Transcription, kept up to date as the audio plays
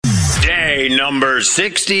Day number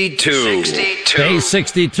 62. Day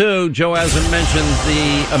 62. Joe hasn't mentioned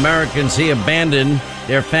the Americans he abandoned,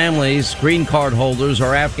 their families, green card holders,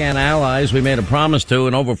 or Afghan allies we made a promise to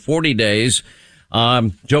in over 40 days.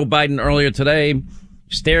 Joe Biden earlier today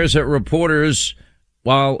stares at reporters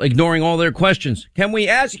while ignoring all their questions. Can we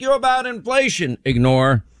ask you about inflation?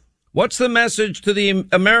 Ignore. What's the message to the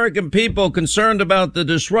American people concerned about the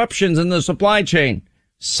disruptions in the supply chain?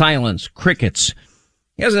 Silence. Crickets.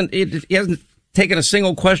 He hasn't taken a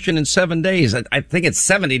single question in 7 days. I think it's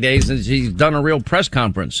 70 days since he's done a real press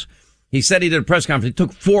conference. He said he did a press conference. He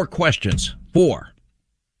took 4 questions. 4.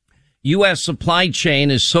 U.S. supply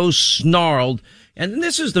chain is so snarled. And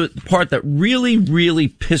this is the part that really, really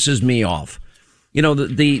pisses me off. You know,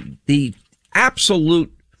 the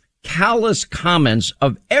absolute callous comments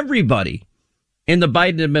of everybody in the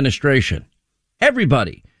Biden administration.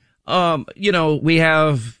 Everybody. You know, we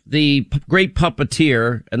have the great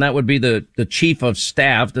puppeteer, and that would be the chief of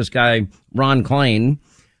staff, this guy, Ron Klain,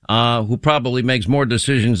 who probably makes more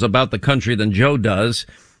decisions about the country than Joe does,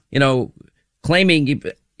 you know, claiming,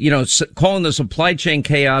 you know, calling the supply chain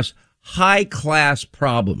chaos high class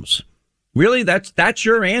problems. Really? That's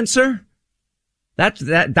your answer?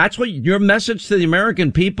 That's what your message to the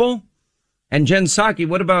American people? And Jen Psaki,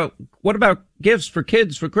 what about gifts for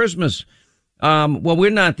kids for Christmas? Well,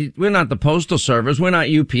 we're not the Postal Service. We're not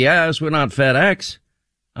UPS. We're not FedEx.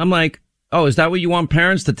 I'm like, oh, is that what you want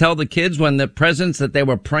parents to tell the kids when the presents that they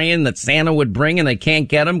were praying that Santa would bring and they can't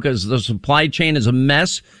get them because the supply chain is a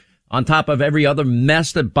mess on top of every other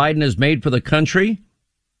mess that Biden has made for the country?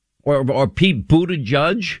 Or Pete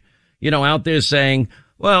Buttigieg, you know, out there saying,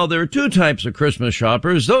 well, there are 2 types of Christmas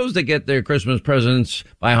shoppers, those that get their Christmas presents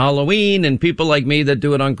by Halloween and people like me that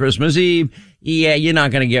do it on Christmas Eve. Yeah, you're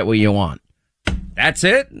not going to get what you want. That's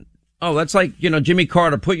it? Oh, that's like, you know, Jimmy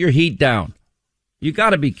Carter, put your heat down. You got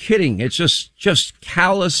to be kidding. It's just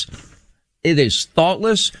callous. It is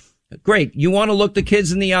thoughtless. Great. You want to look the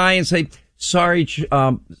kids in the eye and say, sorry,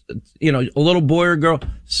 you know, a little boy or girl,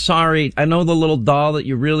 sorry, I know the little doll that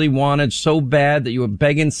you really wanted so bad that you were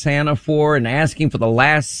begging Santa for and asking for the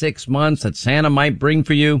last 6 months that Santa might bring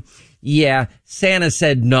for you. Yeah, Santa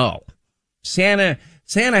said no. Santa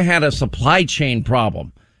had a supply chain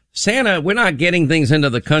problem. Santa, we're not getting things into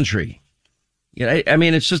the country. You know, I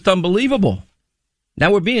mean, it's just unbelievable.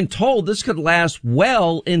 Now we're being told this could last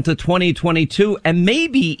well into 2022 and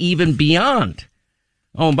maybe even beyond.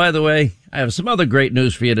 Oh, and by the way, I have some other great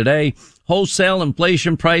news for you today. Wholesale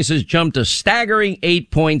inflation prices jumped a staggering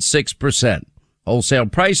 8.6%. Wholesale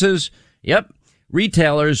prices, yep,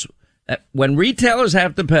 retailers, when retailers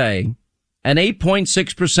have to pay an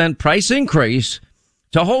 8.6% price increase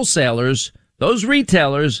to wholesalers, those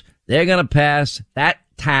retailers, they're going to pass that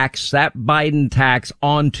tax, that Biden tax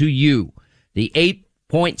on to you. The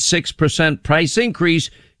 8.6% price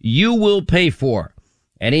increase you will pay for.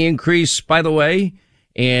 Any increase, by the way,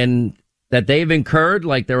 in that they've incurred,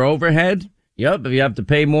 like their overhead. Yep. If you have to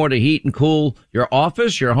pay more to heat and cool your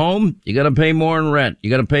office, your home, you got to pay more in rent.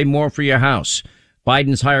 You got to pay more for your house.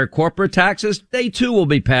 Biden's higher corporate taxes, they too will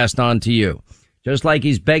be passed on to you. Just like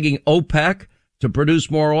he's begging OPEC to produce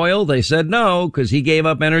more oil. They said no, because he gave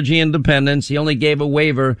up energy independence. He only gave a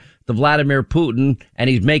waiver to Vladimir Putin, and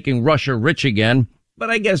he's making Russia rich again. But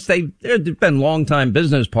I guess they've been longtime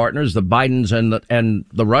business partners, the Bidens and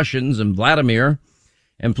the Russians and Vladimir.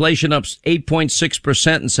 Inflation up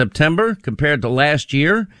 8.6% in September compared to last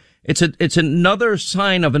year. It's another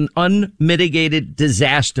sign of an unmitigated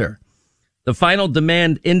disaster. The final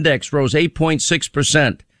demand index rose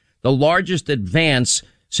 8.6%, the largest advance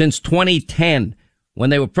since 2010, when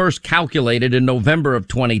they were first calculated in November of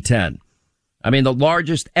 2010. I mean, the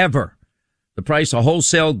largest ever. The price of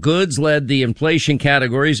wholesale goods led the inflation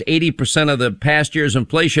categories. 80% of the past year's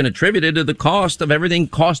inflation attributed to the cost of everything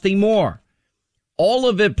costing more. All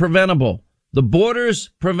of it preventable. The borders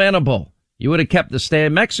preventable. You would have kept the stay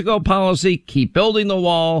in Mexico policy, keep building the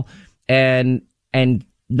wall, and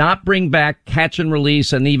not bring back catch and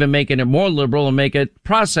release, and even making it more liberal and make it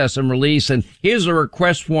process and release. And here's a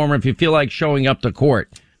request form if you feel like showing up to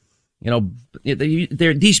court. You know,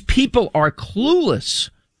 these people are clueless.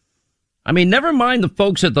 I mean, never mind the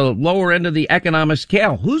folks at the lower end of the economic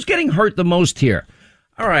scale. Who's getting hurt the most here?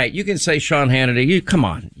 All right, you can say, Sean Hannity, come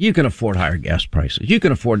on, you can afford higher gas prices. You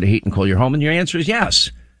can afford to heat and cool your home, and your answer is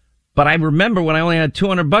yes. But I remember when I only had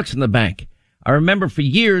 $200 in the bank. I remember for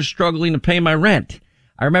years struggling to pay my rent.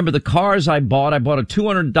 I remember the cars I bought. I bought a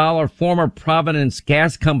 $200 former Providence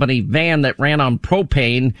Gas Company van that ran on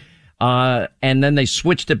propane, and then they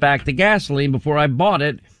switched it back to gasoline before I bought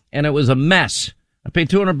it, and it was a mess. I paid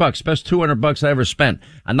 $200, best $200 I ever spent.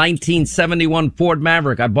 A 1971 Ford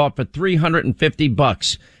Maverick I bought for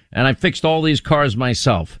 $350, and I fixed all these cars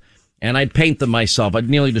myself. And I paint them myself. I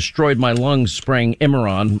nearly destroyed my lungs spraying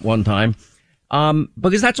Imeron one time,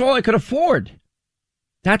 because that's all I could afford.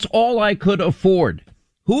 That's all I could afford.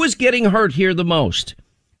 Who is getting hurt here the most?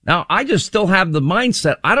 Now, I just still have the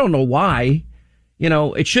mindset. I don't know why. You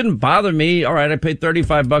know, it shouldn't bother me. All right, I paid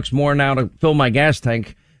 $35 more now to fill my gas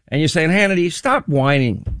tank. And you're saying, Hannity, stop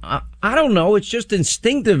whining. I don't know. It's just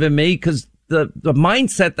instinctive in me because the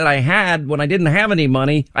mindset that I had when I didn't have any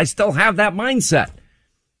money, I still have that mindset.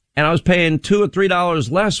 And I was paying $2 or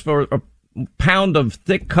 $3 less for a pound of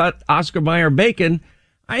thick cut Oscar Mayer bacon.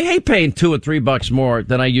 I hate paying $2 or $3 more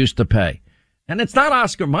than I used to pay. And it's not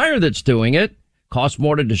Oscar Mayer that's doing it. Costs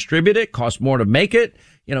more to distribute it, costs more to make it.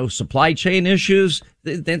 You know, supply chain issues.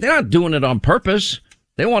 They're not doing it on purpose.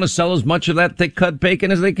 They want to sell as much of that thick cut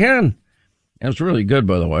bacon as they can. And it's really good,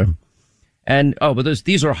 by the way. And, but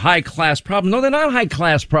these are high class problems. No, they're not high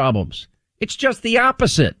class problems. It's just the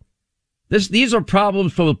opposite. These are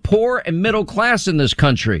problems for the poor and middle class in this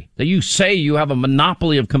country that you say you have a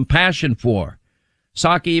monopoly of compassion for.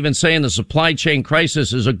 Psaki even saying the supply chain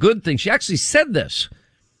crisis is a good thing. She actually said this.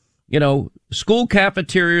 You know, school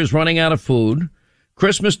cafeterias running out of food.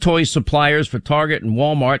 Christmas toy suppliers for Target and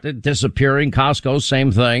Walmart disappearing. Costco,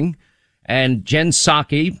 same thing. And Jen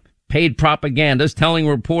Psaki, paid propagandist, telling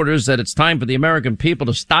reporters that it's time for the American people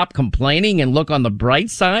to stop complaining and look on the bright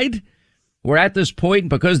side. We're at this point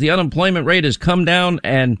because the unemployment rate has come down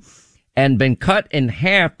and been cut in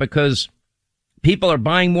half because people are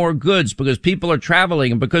buying more goods, because people are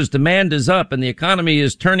traveling, and because demand is up and the economy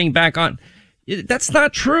is turning back on. That's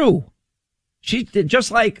not true. She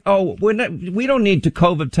just like, we don't need to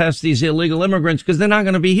COVID test these illegal immigrants because they're not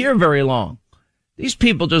going to be here very long. These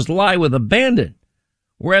people just lie with abandon.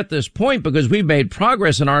 We're at this point because we've made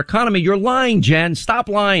progress in our economy. You're lying, Jen. Stop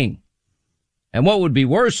lying. And what would be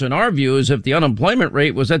worse in our view is if the unemployment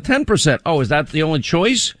rate was at 10%. Oh, is that the only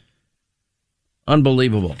choice?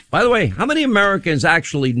 Unbelievable. By the way, how many Americans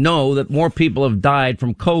actually know that more people have died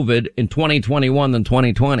from COVID in 2021 than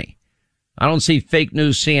 2020? I don't see fake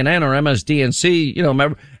news CNN or MSDNC. You know,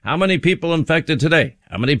 remember, how many people infected today?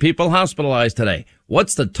 How many people hospitalized today?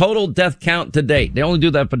 What's the total death count to date? They only do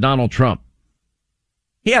that for Donald Trump.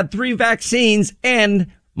 He had 3 vaccines and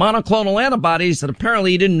monoclonal antibodies that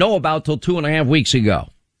apparently he didn't know about till 2.5 weeks ago.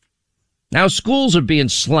 Now schools are being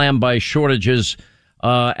slammed by shortages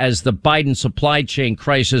as the Biden supply chain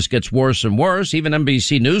crisis gets worse and worse. Even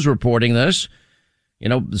NBC News reporting this. You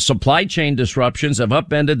know, the supply chain disruptions have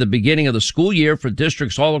upended the beginning of the school year for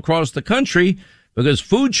districts all across the country because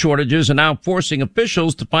food shortages are now forcing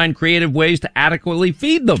officials to find creative ways to adequately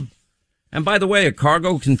feed them. And by the way, a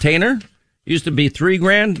cargo container used to be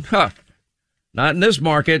 $3,000. Not in this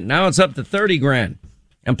market. Now it's up to $30,000.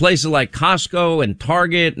 And places like Costco and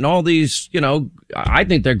Target and all these, you know, I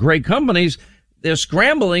think they're great companies. They're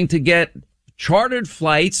scrambling to get chartered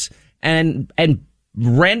flights and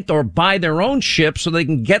rent or buy their own ships so they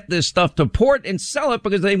can get this stuff to port and sell it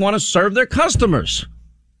because they want to serve their customers.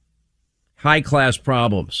 High class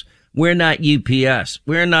problems. We're not UPS.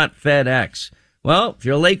 We're not FedEx. Well, if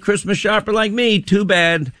you're a late Christmas shopper like me, too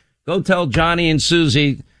bad. Go tell Johnny and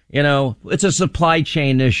Susie, you know, it's a supply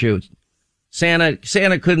chain issue.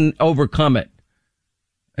 Santa couldn't overcome it.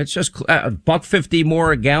 It's just $1.50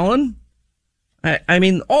 more a gallon. I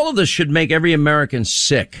mean, all of this should make every American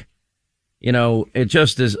sick. You know, it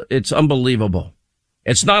just is. It's unbelievable.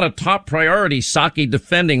 It's not a top priority. Psaki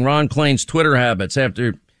defending Ron Klain's Twitter habits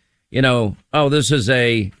after, you know, this is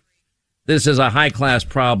a high class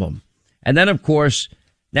problem. And then, of course,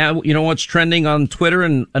 now, you know what's trending on Twitter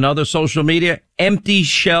and other social media? Empty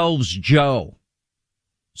Shelves Joe.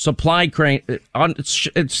 Supply crane.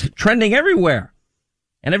 It's trending everywhere.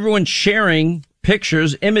 And everyone's sharing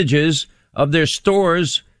pictures, images of their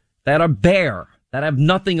stores that are bare, that have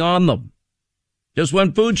nothing on them. Just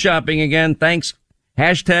went food shopping again. Thanks.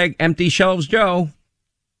 Hashtag Empty Shelves Joe.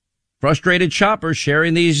 Frustrated shoppers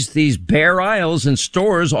sharing these bare aisles in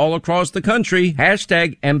stores all across the country.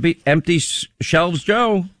 Hashtag Empty Shelves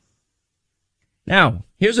Joe. Now,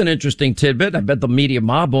 here's an interesting tidbit. I bet the media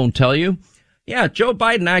mob won't tell you. Yeah, Joe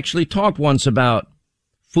Biden actually talked once about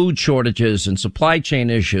food shortages and supply chain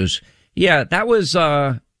issues. Yeah, that was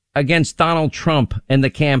against Donald Trump and the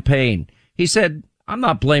campaign. He said, I'm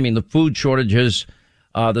not blaming the food shortages,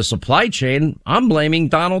 the supply chain. I'm blaming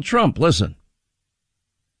Donald Trump. Listen.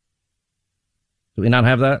 Do we not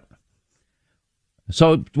have that?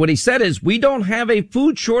 So what he said is, we don't have a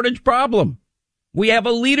food shortage problem. We have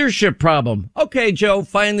a leadership problem. Okay, Joe,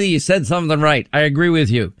 finally you said something right. I agree with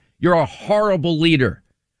you. You're a horrible leader.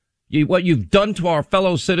 What you've done to our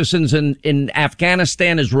fellow citizens in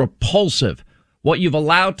Afghanistan is repulsive. What you've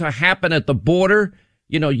allowed to happen at the border,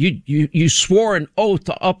 you swore an oath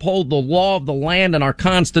to uphold the law of the land and our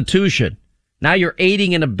Constitution. Now you're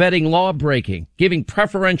aiding and abetting law breaking, giving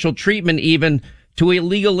preferential treatment even to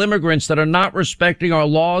illegal immigrants that are not respecting our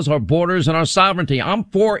laws, our borders, and our sovereignty. I'm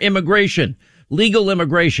for immigration, legal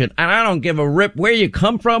immigration, and I don't give a rip where you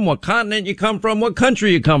come from, what continent you come from, what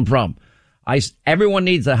country you come from. Everyone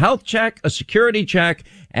needs a health check, a security check,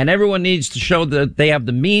 and everyone needs to show that they have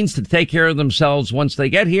the means to take care of themselves once they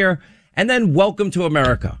get here, and then welcome to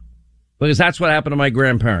America. Because that's what happened to my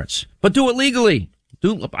grandparents. But do it legally.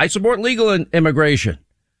 I support legal immigration.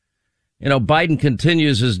 Biden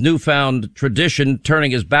continues his newfound tradition,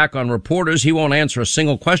 turning his back on reporters. He won't answer a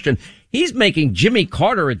single question. He's making Jimmy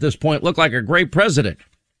Carter at this point look like a great president.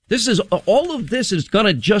 All of this is going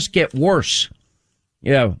to just get worse.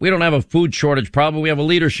 Yeah, we don't have a food shortage problem. We have a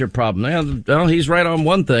leadership problem. Well, he's right on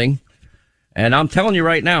one thing. And I'm telling you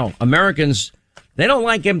right now, Americans, they don't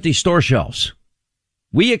like empty store shelves.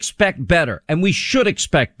 We expect better, and we should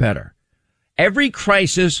expect better. Every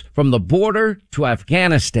crisis from the border to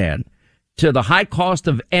Afghanistan to the high cost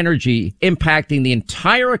of energy impacting the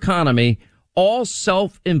entire economy, all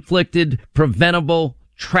self-inflicted, preventable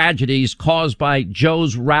tragedies caused by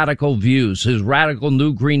Joe's radical views, his radical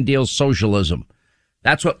New Green Deal socialism.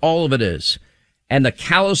 That's what all of it is. And the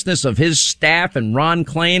callousness of his staff and Ron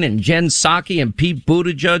Klain and Jen Psaki and Pete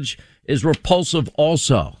Buttigieg is repulsive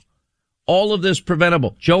also. All of this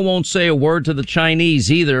preventable. Joe won't say a word to the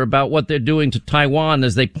Chinese either about what they're doing to Taiwan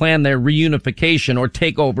as they plan their reunification or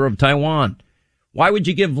takeover of Taiwan. Why would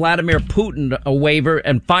you give Vladimir Putin a waiver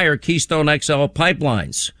and fire Keystone XL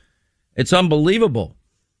pipelines? It's unbelievable.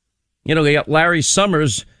 You got Larry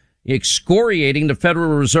Summers excoriating the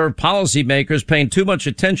Federal Reserve policymakers paying too much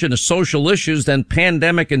attention to social issues than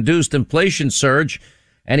pandemic-induced inflation surge.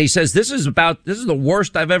 And he says, this is the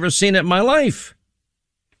worst I've ever seen it in my life.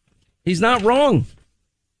 He's not wrong.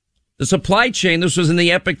 The supply chain, this was in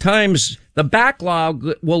the Epoch Times, the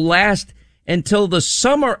backlog will last until the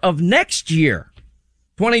summer of next year,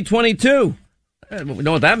 2022. We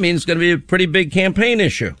know what that means. It's going to be a pretty big campaign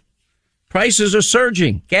issue. Prices are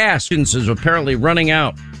surging. Gas is apparently running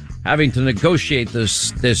out, having to negotiate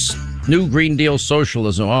this new Green Deal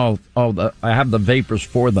socialism. I have the vapors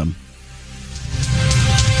for them.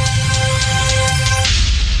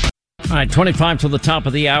 All right, 25 to the top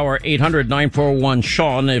of the hour,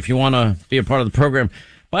 800-941-SEAN, if you want to be a part of the program.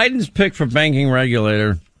 Biden's pick for banking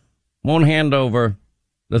regulator won't hand over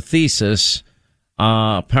the thesis.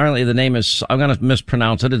 Apparently the name is, I'm going to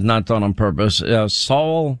mispronounce it. It's not done on purpose.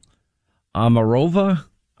 Saul Amarova.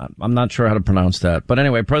 I'm not sure how to pronounce that. But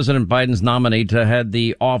anyway, President Biden's nominee to head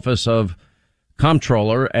the Office of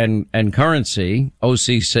Comptroller and Currency,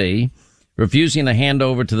 OCC, refusing to hand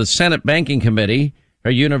over to the Senate Banking Committee her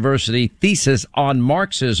university thesis on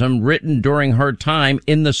Marxism written during her time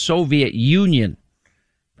in the Soviet Union.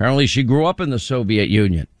 Apparently she grew up in the Soviet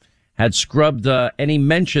Union, had scrubbed any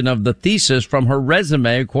mention of the thesis from her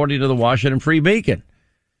resume, according to the Washington Free Beacon.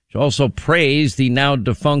 She also praised the now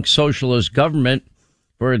defunct socialist government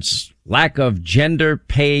for its lack of gender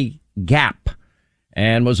pay gap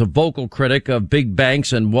and was a vocal critic of big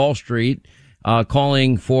banks and Wall Street,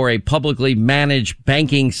 calling for a publicly managed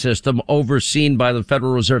banking system overseen by the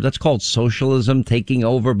Federal Reserve. That's called socialism, taking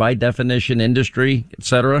over by definition industry,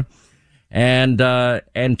 etc. And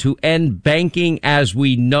to end banking as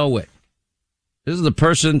we know it. This is the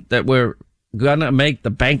person that we're gonna make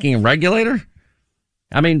the banking regulator?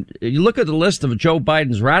 I mean, you look at the list of Joe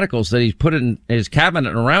Biden's radicals that he's put in his cabinet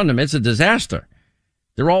and around him, it's a disaster.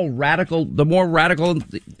 They're all radical. The more radical,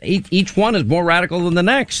 each one is more radical than the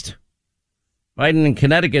next. Biden in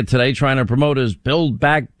Connecticut today trying to promote his Build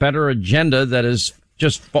Back Better agenda that is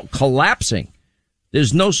just collapsing.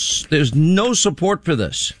 There's no support for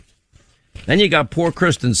this. Then you got poor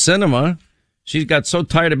Kristen Sinema. She's got so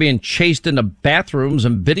tired of being chased into bathrooms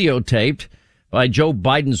and videotaped by Joe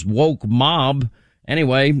Biden's woke mob.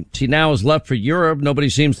 Anyway, she now is left for Europe. Nobody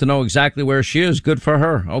seems to know exactly where she is. Good for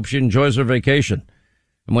her. Hope she enjoys her vacation.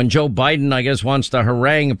 And when Joe Biden, I guess, wants to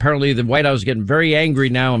harangue, apparently the White House is getting very angry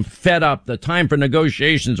now and fed up. The time for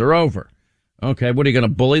negotiations are over. Okay, what are you going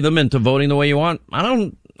to bully them into voting the way you want?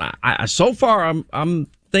 So far, I'm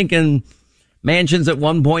thinking Manchin's at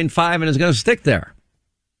 1.5 and is going to stick there.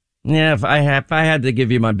 Yeah, if I had to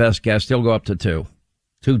give you my best guess, he'll go up to 2.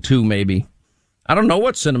 2 maybe. I don't know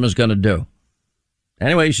what Sinema's going to do.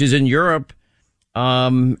 Anyway, she's in Europe.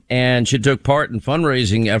 And she took part in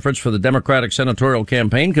fundraising efforts for the Democratic Senatorial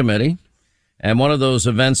Campaign Committee. And one of those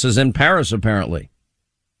events is in Paris, apparently.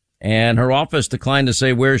 And her office declined to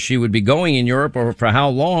say where she would be going in Europe or for how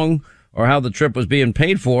long or how the trip was being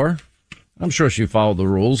paid for. I'm sure she followed the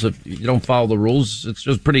rules. If you don't follow the rules, it's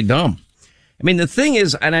just pretty dumb. I mean, the thing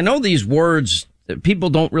is, and I know these words,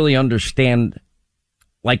 people don't really understand,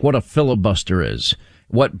 like what a filibuster is,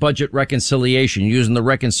 what budget reconciliation, using the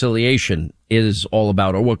reconciliation is all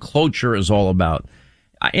about, or what cloture is all about.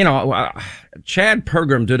 Chad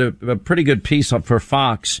Pergram did a pretty good piece up for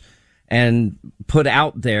Fox and put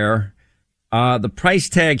out there, the price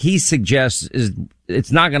tag he suggests is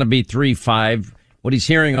it's not going to be 3.5. What he's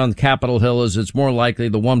hearing on Capitol Hill is it's more likely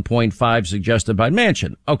the 1.5 suggested by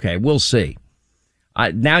Manchin. Okay, we'll see.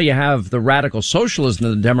 Now you have the radical socialists in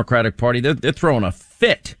the Democratic Party. They're throwing a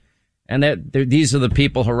fit. And these are the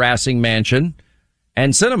people harassing Manchin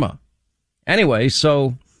and Sinema. Anyway,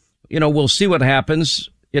 so, we'll see what happens.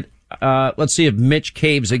 Let's see if Mitch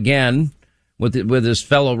caves again with his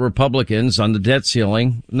fellow Republicans on the debt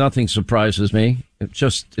ceiling. Nothing surprises me.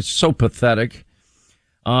 It's so pathetic.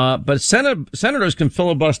 But senators can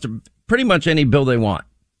filibuster pretty much any bill they want.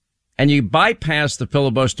 And you bypass the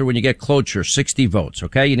filibuster when you get cloture, 60 votes.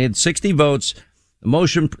 Okay. You need 60 votes. The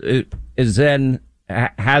motion is then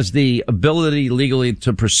has the ability legally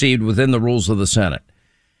to proceed within the rules of the Senate.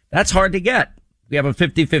 That's hard to get. We have a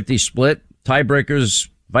 50-50 split. Tiebreakers,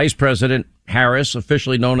 Vice President Harris,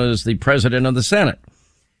 officially known as the President of the Senate.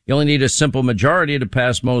 You only need a simple majority to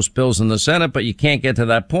pass most bills in the Senate, but you can't get to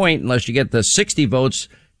that point unless you get the 60 votes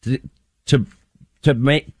to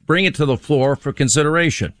bring it to the floor for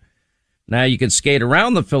consideration. Now you can skate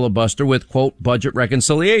around the filibuster with, quote, budget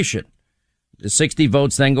reconciliation. The 60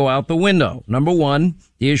 votes then go out the window. Number one,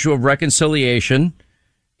 the issue of reconciliation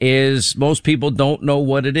is most people don't know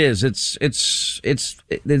what it is. It's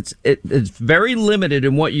very limited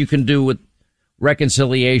in what you can do with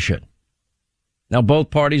reconciliation. Now,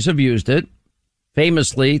 both parties have used it.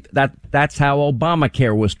 Famously, that's how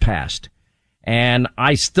Obamacare was passed. And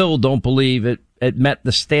I still don't believe it met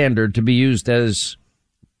the standard to be used as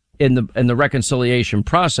in the reconciliation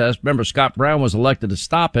process. Remember, Scott Brown was elected to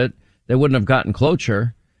stop it. They wouldn't have gotten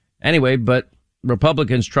cloture. Anyway, but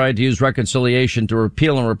Republicans tried to use reconciliation to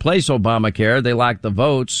repeal and replace Obamacare. They lacked the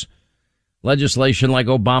votes. Legislation like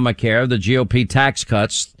Obamacare, the GOP tax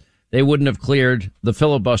cuts, they wouldn't have cleared the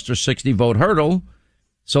filibuster 60 vote hurdle.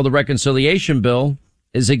 So the reconciliation bill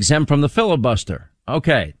is exempt from the filibuster.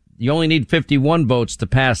 Okay. You only need 51 votes to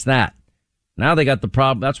pass that. Now they got the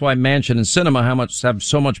problem. That's why Manchin and Sinema have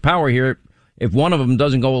so much power here. If one of them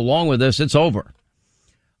doesn't go along with this, it's over.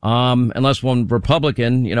 Unless one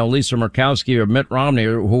Republican, Lisa Murkowski or Mitt Romney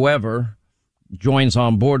or whoever joins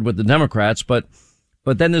on board with the Democrats. But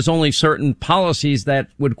then there's only certain policies that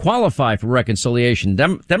would qualify for reconciliation.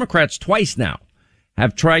 Democrats twice now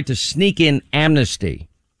have tried to sneak in amnesty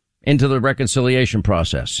into the reconciliation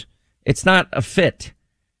process. It's not a fit.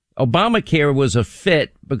 Obamacare was a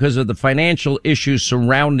fit because of the financial issues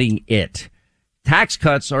surrounding it. Tax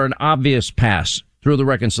cuts are an obvious pass through the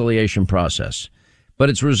reconciliation process, but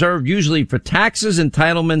it's reserved usually for taxes,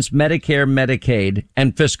 entitlements, Medicare, Medicaid,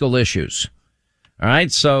 and fiscal issues. All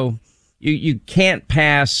right. So you can't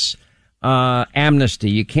pass,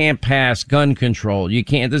 amnesty. You can't pass gun control.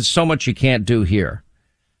 There's so much you can't do here.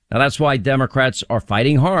 Now that's why Democrats are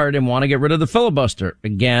fighting hard and want to get rid of the filibuster.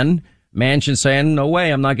 Again, Manchin saying, no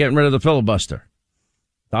way, I'm not getting rid of the filibuster.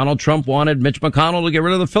 Donald Trump wanted Mitch McConnell to get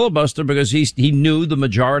rid of the filibuster because he knew the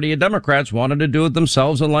majority of Democrats wanted to do it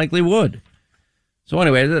themselves and likely would. So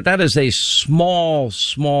anyway, that is a small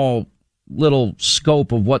little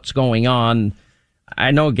scope of what's going on.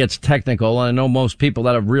 I know it gets technical. I know most people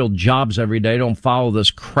that have real jobs every day don't follow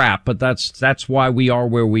this crap, but that's why we are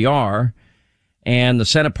where we are. And the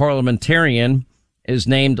Senate parliamentarian is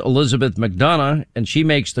named Elizabeth McDonough, and she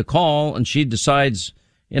makes the call, and she decides,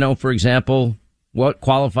 for example, what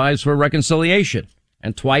qualifies for reconciliation.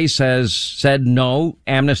 And twice has said no,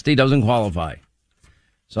 amnesty doesn't qualify.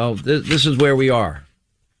 So this is where we are.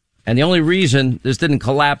 And the only reason this didn't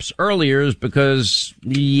collapse earlier is because,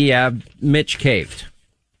 Mitch caved.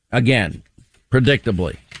 Again,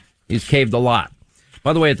 predictably. He's caved a lot.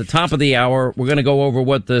 By the way, at the top of the hour, we're going to go over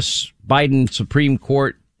what this Biden Supreme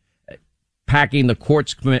Court packing the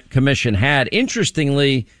courts commission had.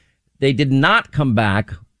 Interestingly, they did not come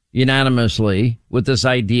back unanimously with this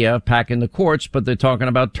idea of packing the courts, but they're talking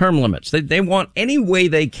about term limits. They want any way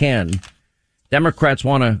they can. Democrats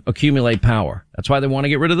want to accumulate power. That's why they want to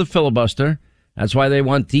get rid of the filibuster. That's why they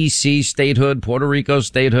want D.C. statehood, Puerto Rico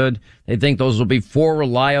statehood. They think those will be 4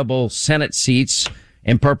 reliable Senate seats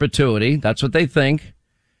in perpetuity. That's what they think.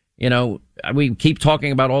 We keep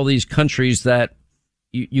talking about all these countries that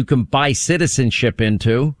you can buy citizenship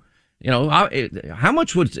into. How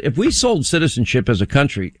much if we sold citizenship as a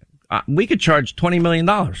country, we could charge $20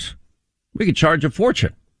 million. We could charge a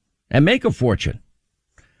fortune and make a fortune.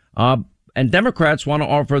 And Democrats want to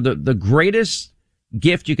offer the greatest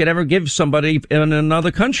gift you could ever give somebody in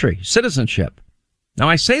another country, citizenship. Now,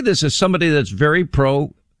 I say this as somebody that's very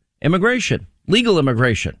pro-immigration, legal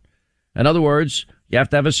immigration. In other words, you have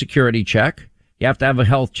to have a security check, you have to have a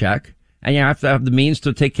health check, and you have to have the means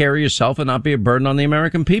to take care of yourself and not be a burden on the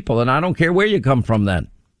American people. And I don't care where you come from then.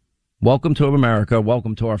 Welcome to America.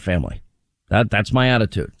 Welcome to our family. That's my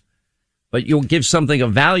attitude. But you'll give something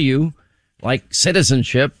of value like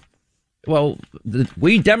citizenship. Well,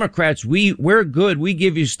 we Democrats, we're good. We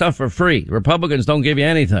give you stuff for free. Republicans don't give you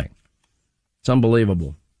anything. It's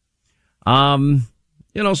unbelievable. So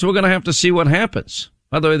we're going to have to see what happens.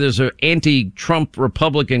 By the way, there's an anti-Trump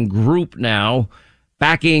Republican group now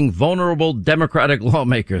backing vulnerable Democratic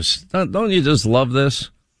lawmakers. Don't you just love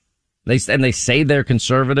this? They say they're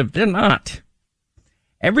conservative. They're not.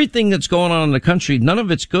 Everything that's going on in the country, none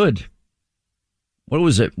of it's good. What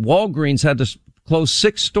was it? Walgreens had to close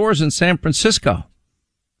 6 stores in San Francisco.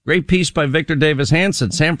 Great piece by Victor Davis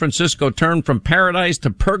Hanson. San Francisco turned from paradise to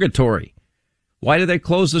purgatory. Why did they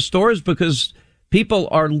close the stores? Because people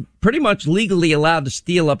are pretty much legally allowed to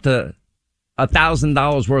steal up to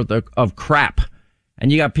 $1,000 worth of crap.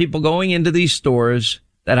 And you got people going into these stores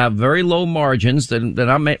that have very low margins,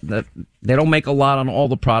 that they don't make a lot on all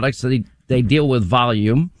the products. They deal with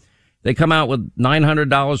volume. They come out with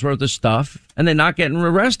 $900 worth of stuff, and they're not getting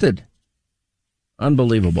arrested.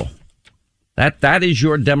 Unbelievable. That is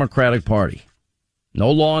your Democratic Party. No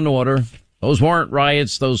law and order. Those weren't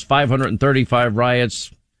riots, those 535 riots,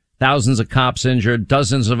 thousands of cops injured,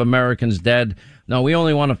 dozens of Americans dead. No, we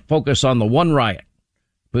only want to focus on the one riot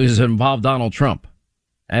because it involved Donald Trump.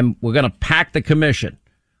 And we're going to pack the commission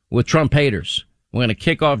with Trump haters. We're going to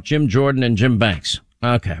kick off Jim Jordan and Jim Banks.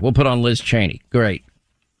 Okay, we'll put on Liz Cheney. Great.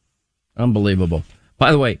 Unbelievable.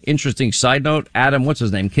 By the way, interesting side note, Adam, what's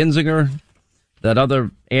his name? Kinzinger, that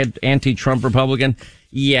other anti-Trump Republican.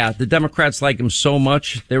 Yeah, the Democrats like him so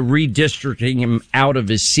much, they're redistricting him out of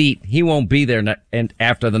his seat. He won't be there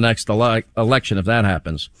after the next election if that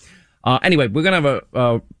happens. Anyway, we're going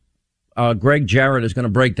to have Greg Jarrett is going to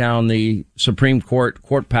break down the Supreme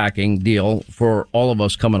Court packing deal for all of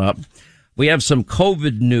us coming up. We have some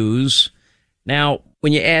COVID news. Now,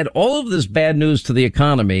 when you add all of this bad news to the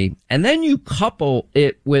economy, and then you couple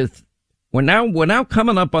it with we're now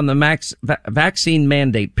coming up on the vaccine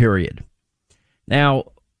mandate period. Now,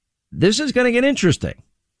 this is going to get interesting.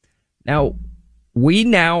 Now, we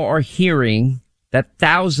now are hearing that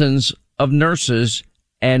thousands of nurses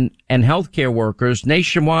and healthcare workers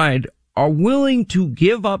nationwide are willing to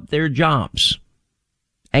give up their jobs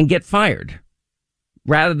and get fired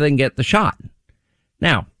rather than get the shot.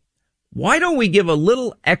 Now, why don't we give a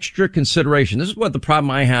little extra consideration? This is what the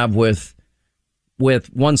problem I have with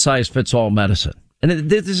one size fits all medicine.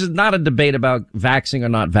 And this is not a debate about vaxxing or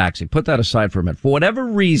not vaxxing. Put that aside for a minute. For whatever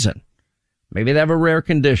reason, maybe they have a rare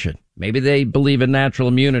condition. Maybe they believe in natural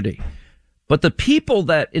immunity. But the people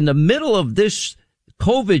that in the middle of this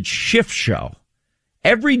COVID shift show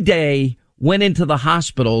every day went into the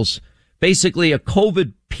hospitals, basically a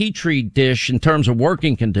COVID petri dish in terms of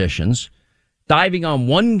working conditions, diving on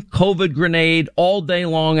one COVID grenade all day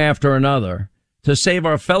long after another to save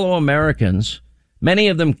our fellow Americans, many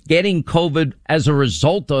of them getting COVID as a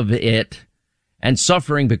result of it and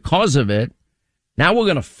suffering because of it. Now we're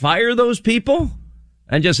going to fire those people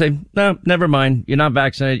and just say, no, never mind. You're not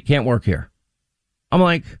vaccinated. You can't work here. I'm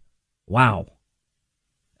like, wow.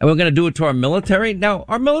 And we're going to do it to our military. Now,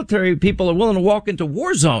 our military people are willing to walk into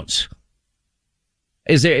war zones.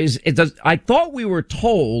 I thought we were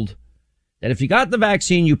told that if you got the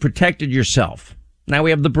vaccine, you protected yourself. Now we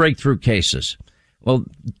have the breakthrough cases. Well,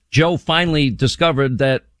 Joe finally discovered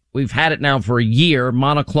that we've had it now for a year,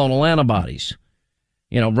 monoclonal antibodies.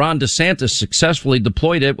 Ron DeSantis successfully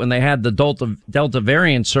deployed it when they had the Delta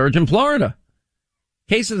variant surge in Florida.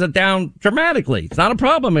 Cases are down dramatically. It's not a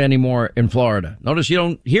problem anymore in Florida. Notice you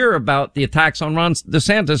don't hear about the attacks on Ron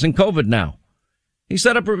DeSantis and COVID now. He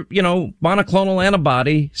set up, monoclonal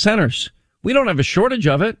antibody centers. We don't have a shortage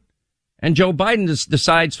of it. And Joe Biden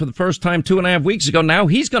decides for the first time 2.5 weeks ago, now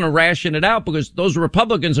he's going to ration it out because those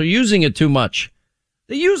Republicans are using it too much.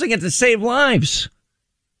 They're using it to save lives.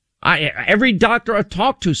 Every doctor I've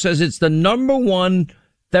talked to says it's the number one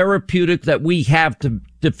therapeutic that we have to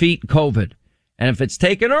defeat COVID. And if it's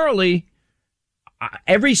taken early,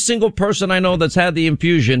 every single person I know that's had the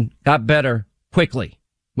infusion got better quickly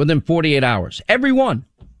within 48 hours. Everyone.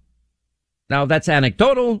 Now, that's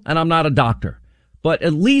anecdotal, and I'm not a doctor. But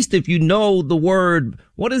at least if you know the word,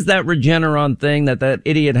 what is that Regeneron thing that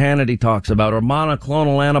idiot Hannity talks about, or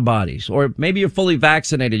monoclonal antibodies, or maybe you're fully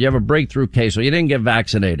vaccinated, you have a breakthrough case, or you didn't get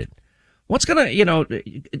vaccinated. What's gonna,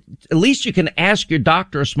 at least you can ask your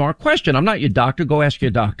doctor a smart question. I'm not your doctor, go ask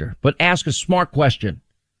your doctor, but ask a smart question.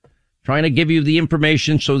 Trying to give you the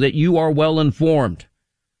information so that you are well informed.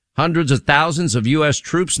 Hundreds of thousands of U.S.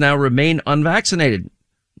 troops now remain unvaccinated.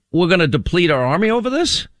 We're going to deplete our army over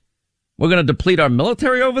this? We're going to deplete our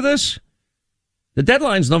military over this? The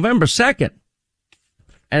deadline's November 2nd.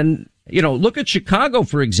 And, look at Chicago,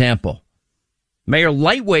 for example. Mayor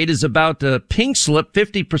Lightweight is about to pink slip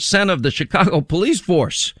 50% of the Chicago police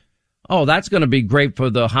force. Oh, that's going to be great for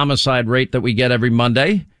the homicide rate that we get every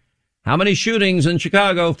Monday. How many shootings in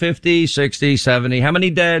Chicago? 50, 60, 70. How many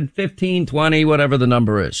dead? 15, 20, whatever the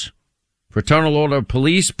number is. Fraternal Order of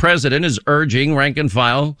Police president is urging rank and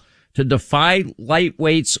file to defy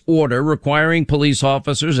Lightweight's order requiring police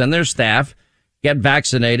officers and their staff get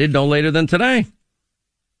vaccinated no later than today.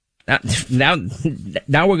 Now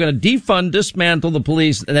we're going to defund, dismantle the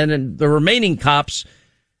police, and then the remaining cops,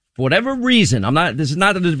 for whatever reason, this is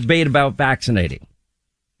not a debate about vaccinating.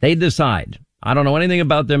 They decide. I don't know anything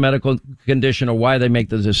about their medical condition or why they make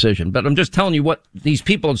the decision, but I'm just telling you what these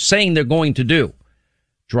people are saying they're going to do.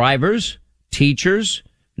 Drivers, teachers,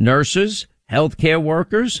 nurses, healthcare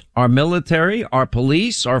workers, our military, our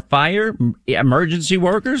police, our fire, emergency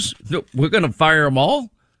workers. We're going to fire them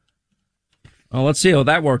all. Well, let's see how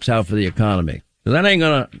that works out for the economy. That ain't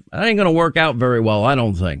gonna work out very well, I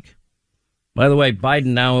don't think. By the way,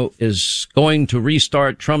 Biden now is going to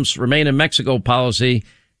restart Trump's Remain in Mexico policy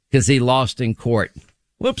because he lost in court.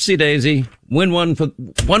 Whoopsie daisy. One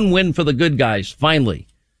win for the good guys, finally.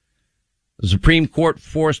 The Supreme Court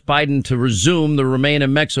forced Biden to resume the Remain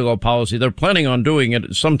in Mexico policy. They're planning on doing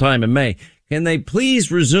it sometime in May. Can they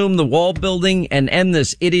please resume the wall building and end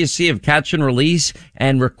this idiocy of catch and release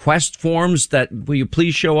and request forms that will you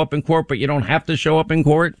please show up in court, but you don't have to show up in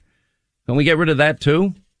court? Can we get rid of that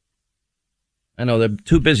too? I know they're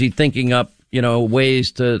too busy thinking up,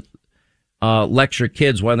 ways to lecture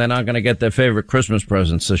kids why they're not going to get their favorite Christmas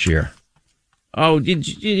presents this year. Oh,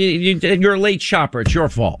 you're a late shopper. It's your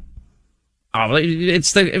fault. Oh,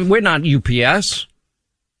 we're not UPS.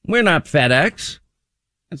 We're not FedEx.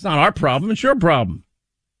 It's not our problem. It's your problem.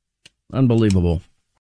 Unbelievable.